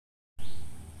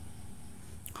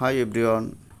Hi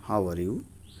everyone, how are you?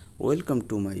 Welcome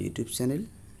to my YouTube channel.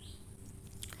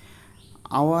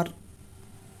 Our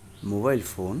mobile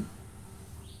phone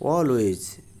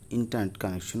always internet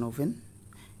connection open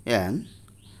and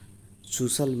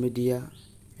social media,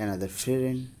 another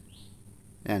friend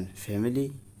and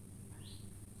family,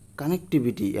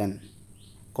 connectivity and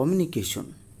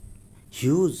communication.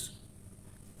 Use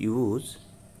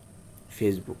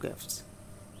Facebook apps.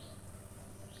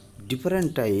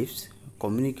 Different types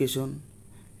communication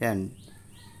and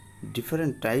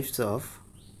different types of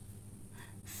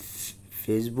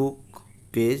Facebook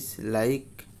page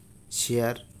like,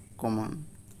 share, comment.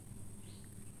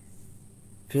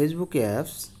 Facebook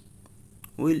apps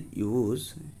will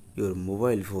use your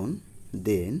mobile phone,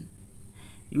 then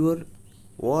your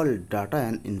all data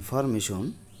and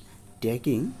information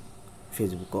taking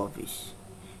Facebook office.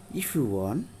 If you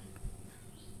want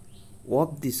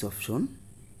off this option,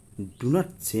 do not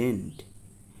send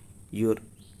your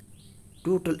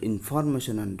total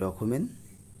information and document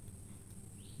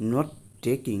not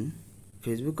taking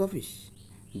Facebook office.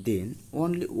 Then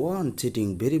only one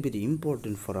setting very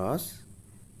important for us,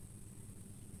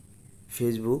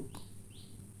 Facebook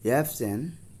apps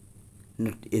and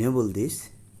not enable this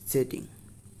setting.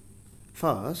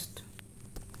 First,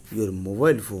 your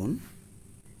mobile phone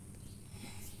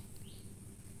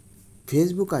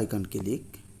Facebook icon click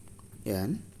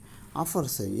and upper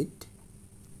side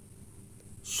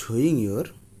showing your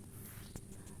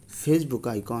Facebook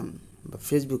icon,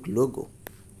 Facebook logo.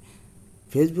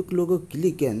 Facebook logo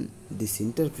click and this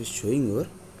interface showing your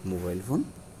mobile phone.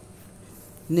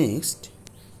 Next,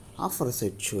 upper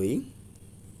side showing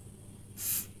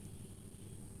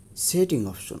setting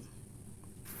option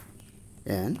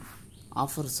and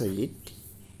upper side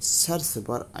search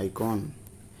bar icon.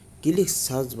 Click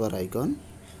search bar icon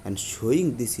and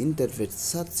showing this interface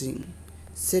searching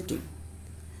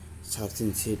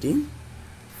setting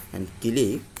and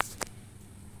click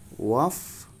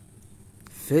off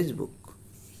Facebook.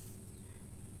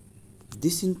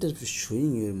 This interface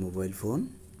showing your mobile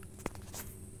phone.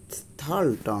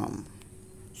 Third term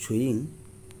showing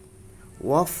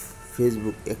off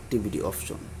Facebook activity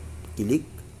option. Click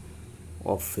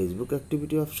off Facebook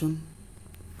activity option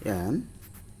and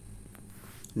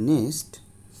next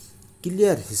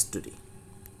clear history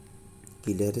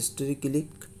click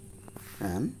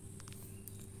and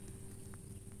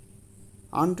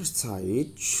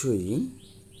underside showing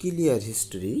clear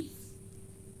history,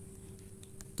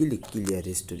 click clear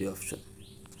history option.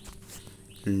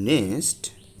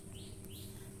 Next,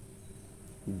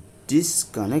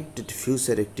 disconnected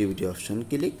future activity option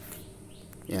click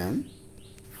and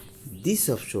this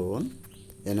option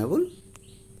enable,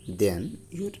 then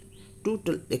your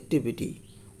total activity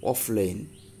offline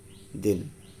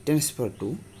then transfer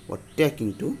to or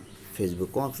taking to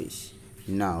Facebook office.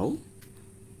 Now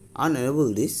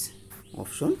unenable this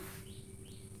option,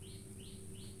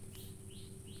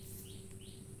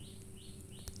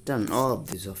 turn off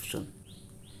this option.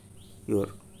 Your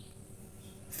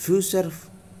future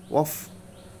of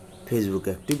Facebook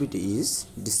activity is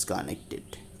disconnected.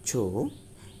 So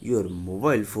your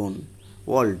mobile phone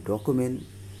all document,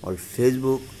 all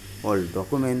Facebook, all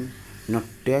document not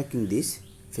taking this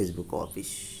Facebook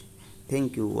office.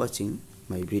 Thank you watching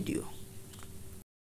my video.